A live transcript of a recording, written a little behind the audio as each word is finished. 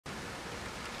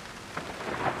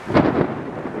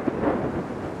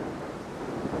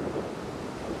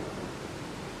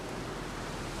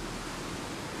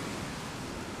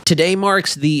Today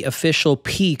marks the official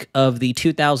peak of the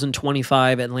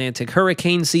 2025 Atlantic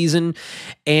hurricane season,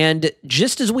 and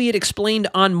just as we had explained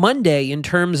on Monday in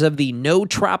terms of the no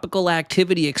tropical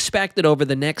activity expected over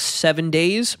the next 7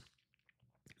 days,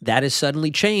 that has suddenly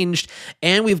changed,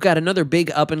 and we've got another big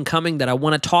up-and-coming that I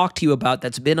want to talk to you about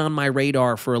that's been on my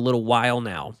radar for a little while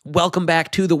now. Welcome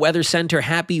back to the Weather Center.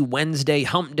 Happy Wednesday,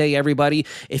 hump day, everybody.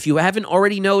 If you haven't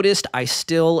already noticed, I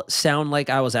still sound like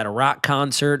I was at a rock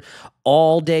concert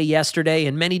all day yesterday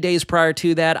and many days prior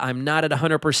to that. I'm not at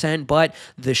 100%, but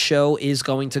the show is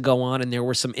going to go on, and there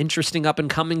were some interesting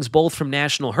up-and-comings both from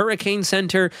National Hurricane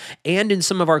Center and in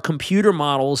some of our computer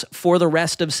models for the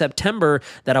rest of September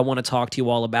that I want to talk to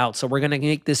you all about. So we're going to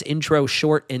make this intro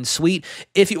short and sweet.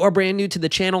 If you are brand new to the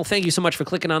channel, thank you so much for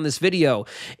clicking on this video.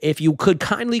 If you could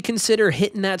kindly consider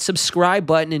hitting that subscribe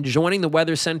button and joining the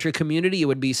Weather Center community, it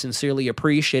would be sincerely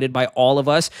appreciated by all of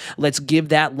us. Let's give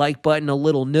that like button a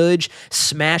little nudge.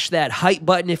 Smash that hype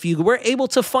button if you were able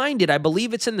to find it. I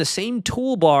believe it's in the same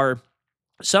toolbar,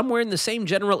 somewhere in the same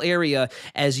general area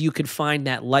as you could find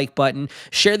that like button.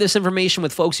 Share this information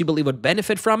with folks you believe would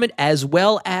benefit from it, as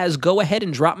well as go ahead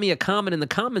and drop me a comment in the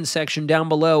comments section down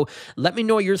below. Let me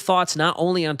know your thoughts, not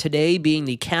only on today being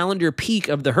the calendar peak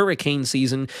of the hurricane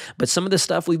season, but some of the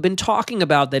stuff we've been talking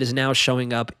about that is now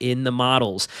showing up in the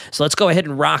models. So let's go ahead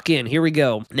and rock in. Here we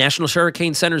go. National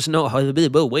Hurricane Center's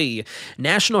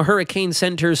National Hurricane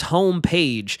Center's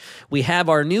homepage. We have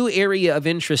our new area of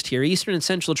interest here, Eastern and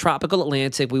Central Tropical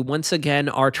Atlantic. We once again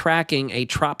are tracking a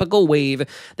tropical wave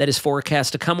that is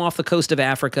forecast to come off the coast of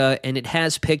Africa, and it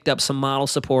has picked up some model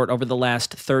support over the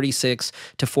last 36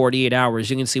 to 48 hours.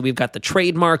 You can see we've got the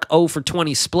trademark 0 for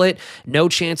 20 split, no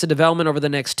chance of development over the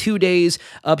next 2 days,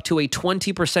 up to a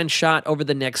 20% shot over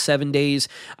the next 7 days.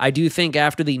 I do think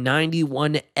after the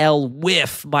 91L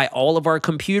whiff by all of our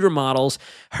computer models,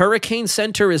 Hurricane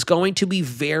Center is going to be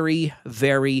very,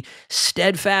 very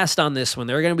steadfast on this one.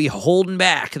 They're going to be holding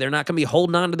back. They're not going to be holding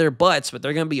on to their butts, but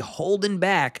they're going to be holding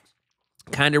back,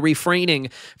 kind of refraining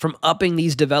from upping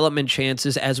these development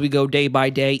chances as we go day by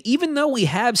day, even though we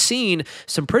have seen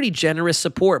some pretty generous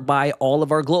support by all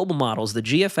of our global models. The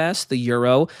GFS, the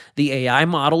Euro, the AI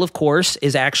model, of course,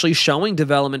 is actually showing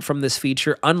development from this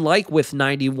feature, unlike with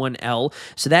 91L.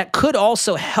 So that could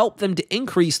also help them to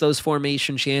increase those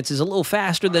formation chances a little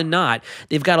faster than not.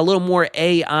 They've got a little more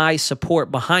AI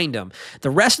support behind them. The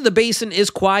rest of the basin is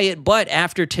quiet, but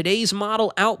after today's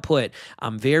model output,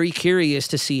 I'm very curious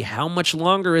to see how much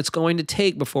longer it's going to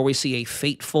take before we see a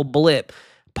fateful blip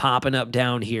popping up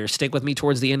down here. Stick with me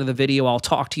towards the end of the video. I'll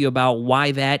talk to you about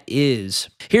why that is.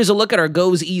 Here's a look at our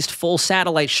Goes East full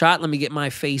satellite shot. Let me get my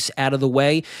face out of the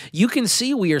way. You can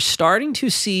see we are starting to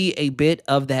see a bit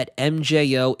of that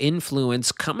MJO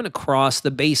influence coming across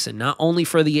the basin, not only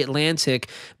for the Atlantic,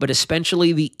 but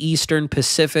especially the Eastern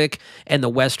Pacific and the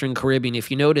Western Caribbean.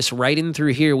 If you notice right in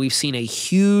through here, we've seen a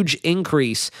huge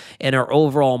increase in our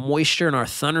overall moisture and our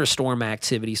thunderstorm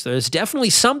activity. So there's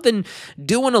definitely something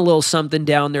doing a little something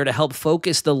down there to help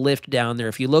focus the lift down there.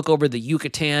 If you look over the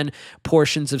Yucatan,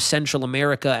 portions of Central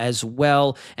America as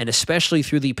well, and especially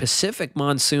through the Pacific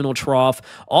monsoonal trough,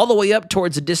 all the way up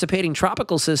towards a dissipating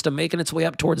tropical system, making its way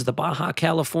up towards the Baja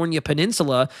California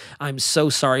Peninsula. I'm so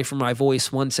sorry for my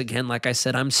voice once again. Like I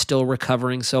said, I'm still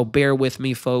recovering, so bear with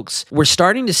me, folks. We're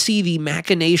starting to see the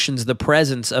machinations, the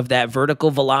presence of that vertical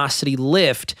velocity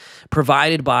lift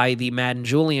provided by the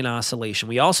Madden-Julian oscillation.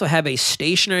 We also have a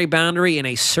stationary boundary and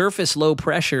a surface low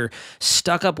pressure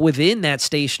stuck up within that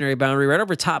stationary boundary right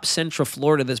over top Central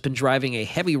Florida that's been driving a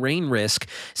heavy rain risk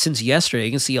since yesterday.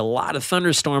 You can see a lot of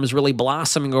thunderstorms really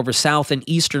blossoming over south and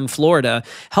eastern Florida,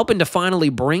 helping to finally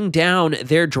bring down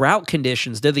their drought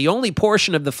conditions. They're the only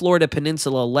portion of the Florida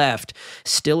Peninsula left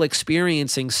still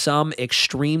experiencing some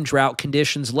extreme drought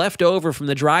conditions left over from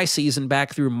the dry season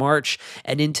back through March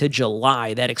and into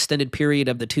July, that extended period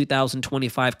of the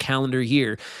 2025 calendar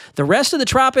year. The rest of the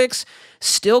tropics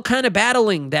still kind of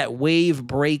battling that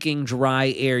wave-breaking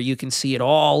dry air. You can see it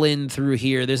all in through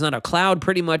here. There's not a cloud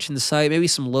pretty much in sight, maybe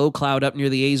some low cloud up near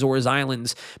the Azores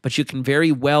Islands, but you can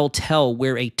very well tell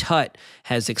where a tut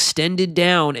has extended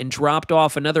down and dropped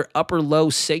off another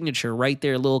upper-low signature right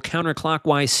there, a little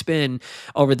counterclockwise spin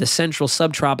over the central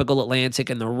subtropical Atlantic,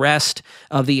 and the rest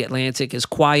of the Atlantic is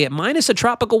quiet, minus a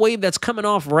tropical wave that's coming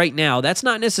off right now. That's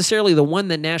not necessarily the one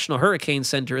that National Hurricane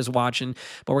Center is watching,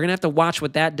 but we're going to have to watch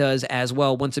what that does as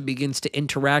well once it begins to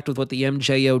interact with what the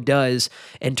MJO does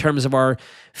in terms of our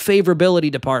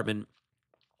favorability department.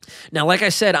 Now, like I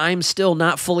said, I'm still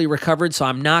not fully recovered, so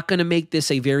I'm not going to make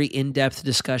this a very in-depth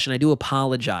discussion. I do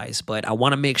apologize, but I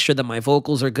want to make sure that my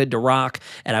vocals are good to rock,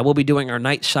 and I will be doing our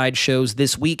Nightside shows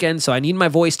this weekend, so I need my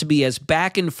voice to be as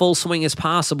back in full swing as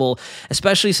possible,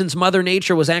 especially since Mother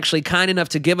Nature was actually kind enough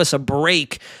to give us a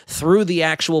break through the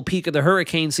actual peak of the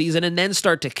hurricane season and then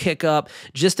start to kick up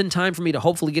just in time for me to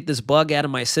hopefully get this bug out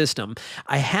of my system.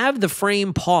 I have the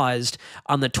frame paused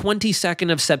on the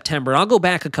 22nd of September. I'll go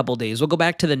back a couple days. We'll go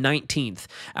back to the 19th.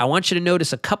 I want you to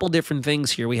notice a couple different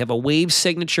things here. We have a wave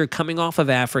signature coming off of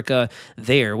Africa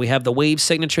there. We have the wave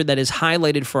signature that is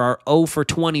highlighted for our 0 for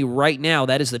 20 right now.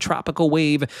 That is the tropical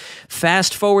wave.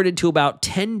 Fast forwarded to about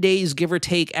 10 days, give or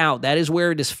take, out. That is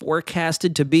where it is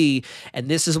forecasted to be, and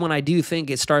this is when I do think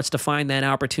it starts to find that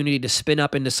opportunity to spin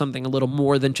up into something a little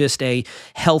more than just a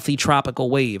healthy tropical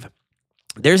wave.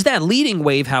 There's that leading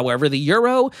wave, however. The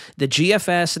Euro, the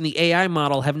GFS, and the AI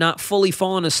model have not fully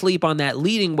fallen asleep on that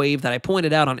leading wave that I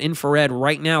pointed out on infrared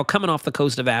right now coming off the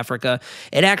coast of Africa.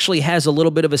 It actually has a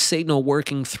little bit of a signal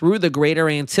working through the Greater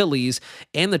Antilles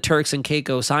and the Turks and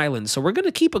Caicos Islands. So we're going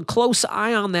to keep a close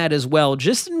eye on that as well,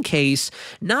 just in case.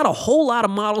 Not a whole lot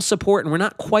of model support, and we're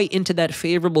not quite into that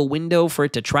favorable window for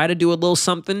it to try to do a little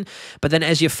something. But then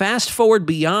as you fast forward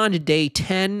beyond day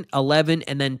 10, 11,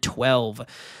 and then 12,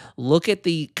 look at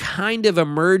the kind of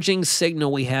emerging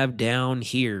signal we have down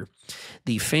here.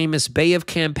 The famous Bay of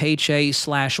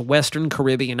Campeche / Western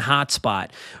Caribbean hotspot.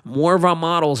 More of our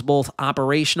models, both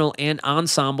operational and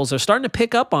ensembles, are starting to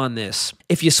pick up on this.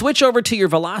 If you switch over to your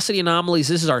velocity anomalies,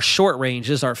 this is our short range.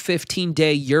 This is our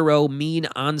 15-day Euro mean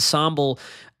ensemble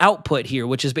output here,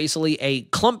 which is basically a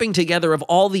clumping together of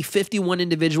all the 51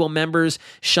 individual members,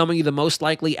 showing you the most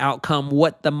likely outcome,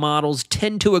 what the models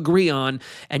tend to agree on.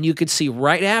 And you could see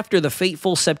right after the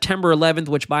fateful September 11th,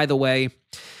 which, by the way,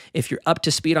 if you're up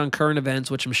to speed on current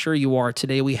events, which I'm sure you are,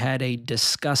 today we had a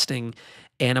disgusting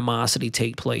animosity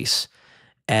take place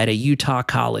at a Utah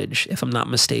college, if I'm not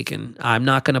mistaken. I'm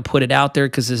not going to put it out there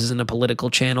because this isn't a political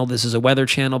channel. This is a weather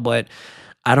channel, but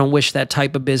I don't wish that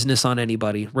type of business on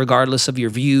anybody, regardless of your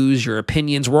views, your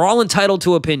opinions. We're all entitled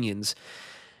to opinions.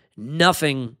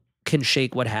 Nothing can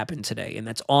shake what happened today, and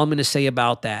that's all I'm going to say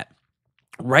about that.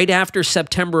 Right after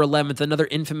September 11th, another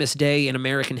infamous day in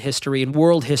American history and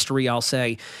world history, I'll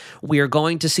say, we are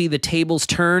going to see the tables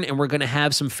turn, and we're going to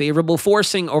have some favorable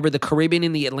forcing over the Caribbean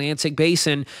and the Atlantic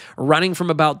Basin, running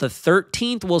from about the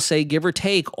 13th, we'll say, give or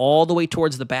take, all the way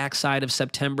towards the backside of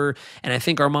September. And I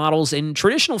think our models, in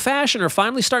traditional fashion, are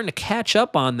finally starting to catch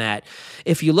up on that.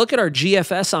 If you look at our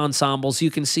GFS ensembles, you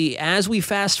can see as we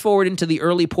fast forward into the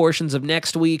early portions of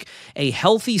next week, a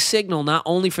healthy signal not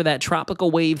only for that tropical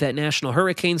wave that National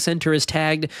Hurricane Center is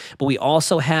tagged, but we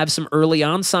also have some early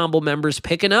ensemble members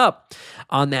picking up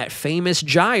on that famous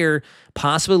gyre,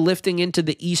 possibly lifting into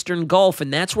the Eastern Gulf,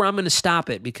 and that's where I'm going to stop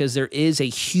it because there is a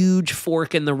huge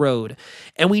fork in the road.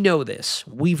 And we know this.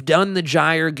 We've done the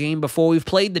gyre game before. We've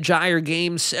played the gyre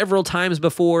game several times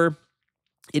before.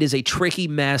 It is a tricky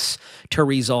mess to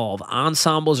resolve.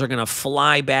 Ensembles are going to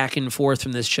fly back and forth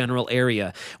from this general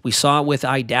area. We saw it with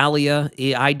Idalia,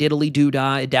 Ididdly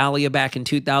Doodah, Idalia back in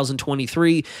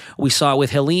 2023. We saw it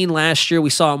with Helene last year. We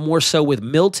saw it more so with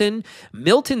Milton.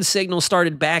 Milton's signal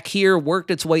started back here,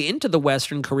 worked its way into the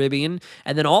Western Caribbean,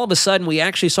 and then all of a sudden we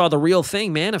actually saw the real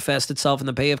thing manifest itself in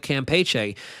the Bay of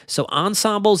Campeche. So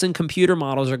ensembles and computer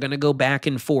models are going to go back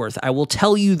and forth. I will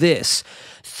tell you this.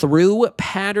 Through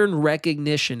pattern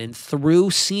recognition and through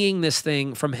seeing this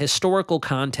thing from historical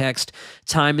context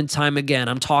time and time again,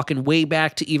 I'm talking way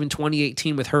back to even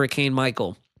 2018 with Hurricane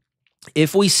Michael.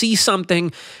 If we see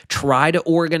something try to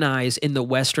organize in the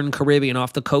Western Caribbean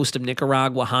off the coast of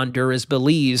Nicaragua, Honduras,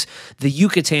 Belize, the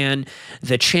Yucatan,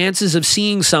 the chances of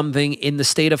seeing something in the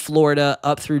state of Florida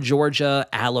up through Georgia,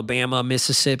 Alabama,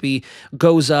 Mississippi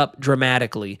goes up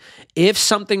dramatically. If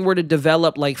something were to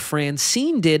develop like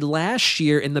Francine did last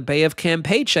year in the Bay of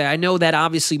Campeche, I know that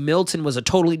obviously Milton was a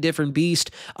totally different beast.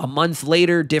 A month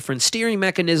later, different steering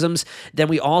mechanisms. Then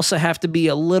we also have to be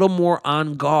a little more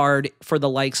on guard for the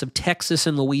likes of Texas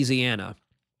and Louisiana.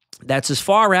 That's as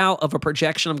far out of a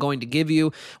projection I'm going to give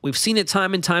you. We've seen it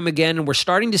time and time again, and we're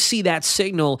starting to see that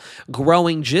signal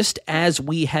growing just as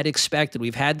we had expected.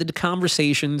 We've had the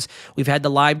conversations, we've had the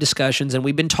live discussions, and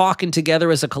we've been talking together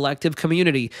as a collective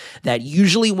community that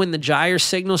usually when the gyre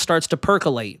signal starts to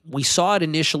percolate, we saw it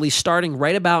initially starting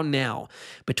right about now,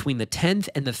 between the 10th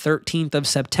and the 13th of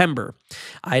September.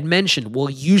 I had mentioned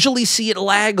we'll usually see it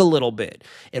lag a little bit.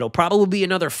 It'll probably be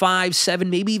another 5, 7,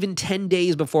 maybe even 10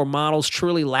 days before models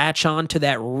truly latch on to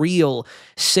that real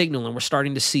signal, and we're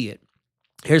starting to see it.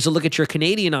 Here's a look at your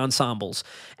Canadian ensembles.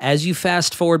 As you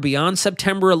fast forward beyond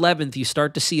September 11th, you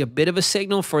start to see a bit of a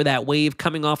signal for that wave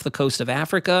coming off the coast of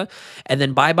Africa. And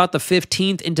then by about the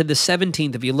 15th into the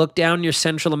 17th, if you look down your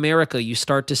Central America, you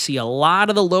start to see a lot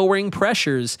of the lowering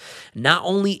pressures, not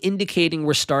only indicating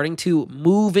we're starting to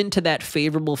move into that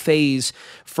favorable phase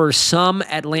for some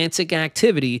Atlantic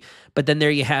activity, but then there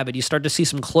you have it. You start to see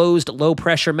some closed low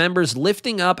pressure members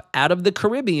lifting up out of the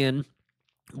Caribbean.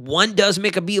 One does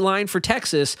make a beeline for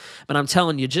Texas, but I'm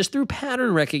telling you, just through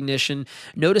pattern recognition,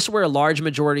 notice where a large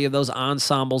majority of those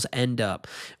ensembles end up.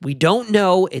 We don't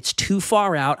know. It's too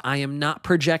far out. I am not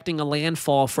projecting a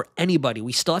landfall for anybody.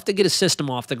 We still have to get a system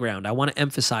off the ground. I want to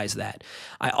emphasize that.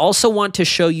 I also want to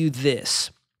show you this.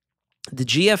 The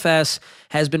GFS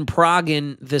has been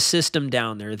progging the system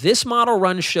down there. This model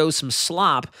run shows some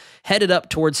slop headed up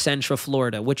towards Central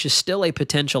Florida, which is still a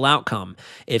potential outcome.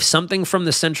 If something from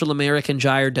the Central American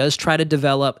Gyre does try to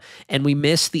develop and we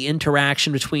miss the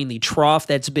interaction between the trough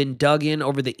that's been dug in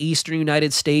over the eastern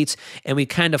United States and we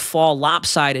kind of fall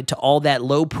lopsided to all that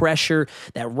low pressure,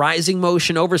 that rising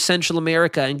motion over Central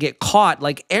America and get caught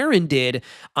like Aaron did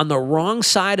on the wrong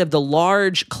side of the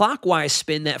large clockwise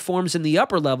spin that forms in the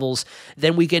upper levels,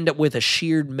 then we end up with a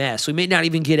sheared mess. We may not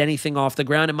even get anything off the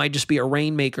ground. It might just be a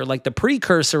rainmaker like the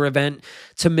precursor event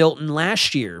to Milton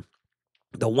last year.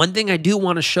 The one thing I do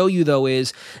want to show you, though,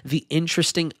 is the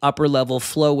interesting upper level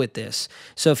flow with this.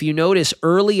 So if you notice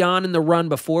early on in the run,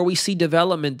 before we see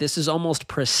development, this is almost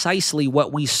precisely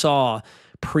what we saw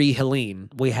pre-Helene.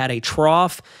 We had a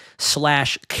trough/CAG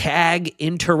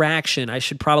interaction. I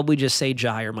should probably just say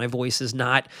gyre. My voice is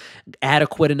not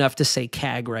adequate enough to say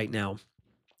CAG right now.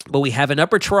 But we have an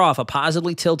upper trough, a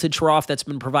positively tilted trough that's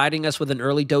been providing us with an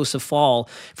early dose of fall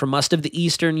from most of the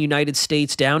eastern United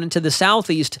States down into the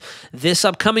southeast this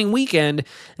upcoming weekend.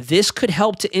 This could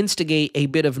help to instigate a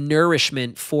bit of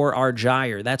nourishment for our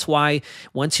gyre. That's why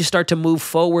once you start to move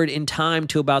forward in time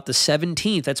to about the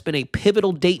 17th, that's been a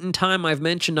pivotal date and time I've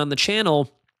mentioned on the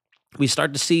channel. We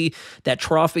start to see that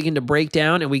trough begin to break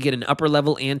down and we get an upper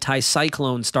level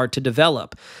anticyclone start to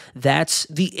develop. That's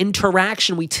the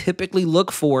interaction we typically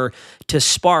look for to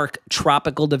spark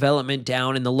tropical development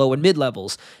down in the low and mid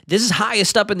levels. This is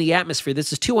highest up in the atmosphere.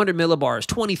 This is 200 millibars,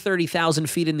 20, 30,000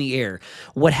 feet in the air.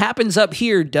 What happens up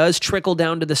here does trickle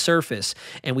down to the surface,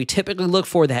 and we typically look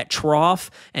for that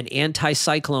trough and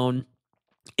anticyclone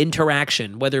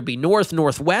interaction, whether it be north,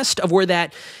 northwest of where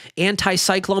that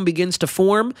anticyclone begins to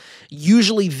form.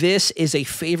 Usually this is a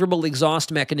favorable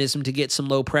exhaust mechanism to get some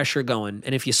low pressure going.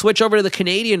 And if you switch over to the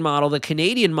Canadian model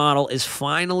is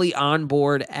finally on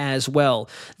board as well.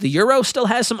 The Euro still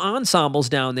has some ensembles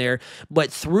down there,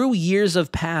 but through years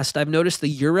of past, I've noticed the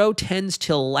Euro tends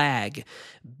to lag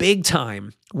big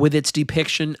time with its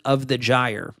depiction of the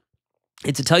gyre.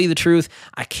 And to tell you the truth,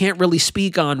 I can't really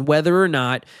speak on whether or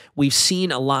not we've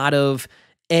seen a lot of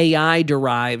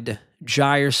AI-derived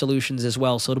gyre solutions as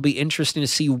well. So it'll be interesting to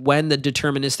see when the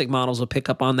deterministic models will pick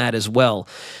up on that as well.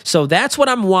 So that's what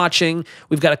I'm watching.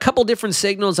 We've got a couple different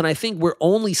signals, and I think we're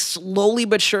only slowly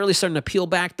but surely starting to peel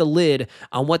back the lid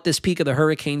on what this peak of the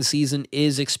hurricane season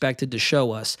is expected to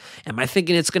show us. Am I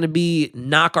thinking it's going to be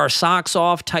knock our socks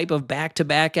off type of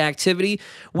back-to-back activity?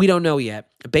 We don't know yet.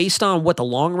 Based on what the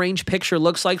long-range picture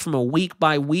looks like from a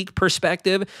week-by-week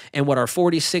perspective and what our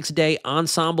 46-day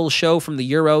ensembles show from the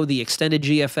Euro, the extended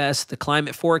GFS, the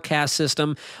climate forecast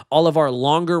system, all of our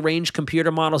longer-range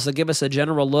computer models that give us a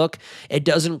general look, it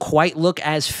doesn't quite look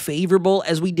as favorable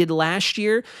as we did last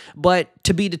year, but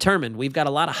to be determined. We've got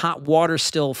a lot of hot water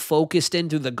still focused in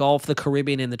through the Gulf, the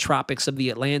Caribbean, and the tropics of the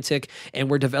Atlantic, and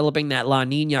we're developing that La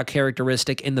Nina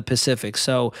characteristic in the Pacific.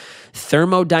 So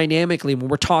thermodynamically, when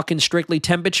we're talking strictly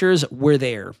temperatures, we're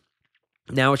there.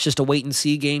 Now it's just a wait and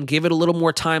see game. Give it a little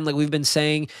more time like we've been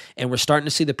saying, and we're starting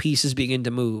to see the pieces begin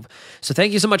to move. So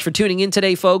thank you so much for tuning in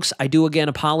today, folks. I do again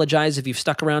apologize if you've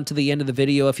stuck around to the end of the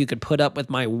video, if you could put up with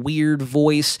my weird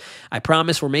voice. I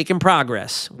promise we're making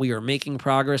progress. We are making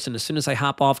progress, and as soon as I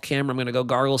hop off camera, I'm going to go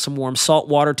gargle some warm salt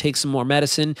water, take some more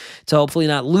medicine to hopefully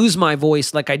not lose my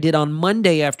voice like I did on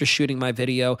Monday after shooting my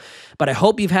video. But I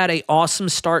hope you've had an awesome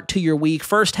start to your week.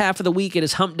 First half of the week, it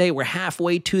is hump day. We're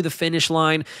halfway to the finish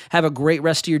line. Have a great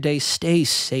rest of your day. Stay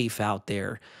safe out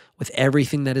there with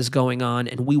everything that is going on,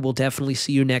 and we will definitely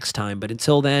see you next time. But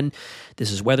until then,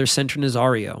 this is WxCenter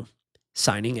Nazario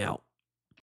signing out.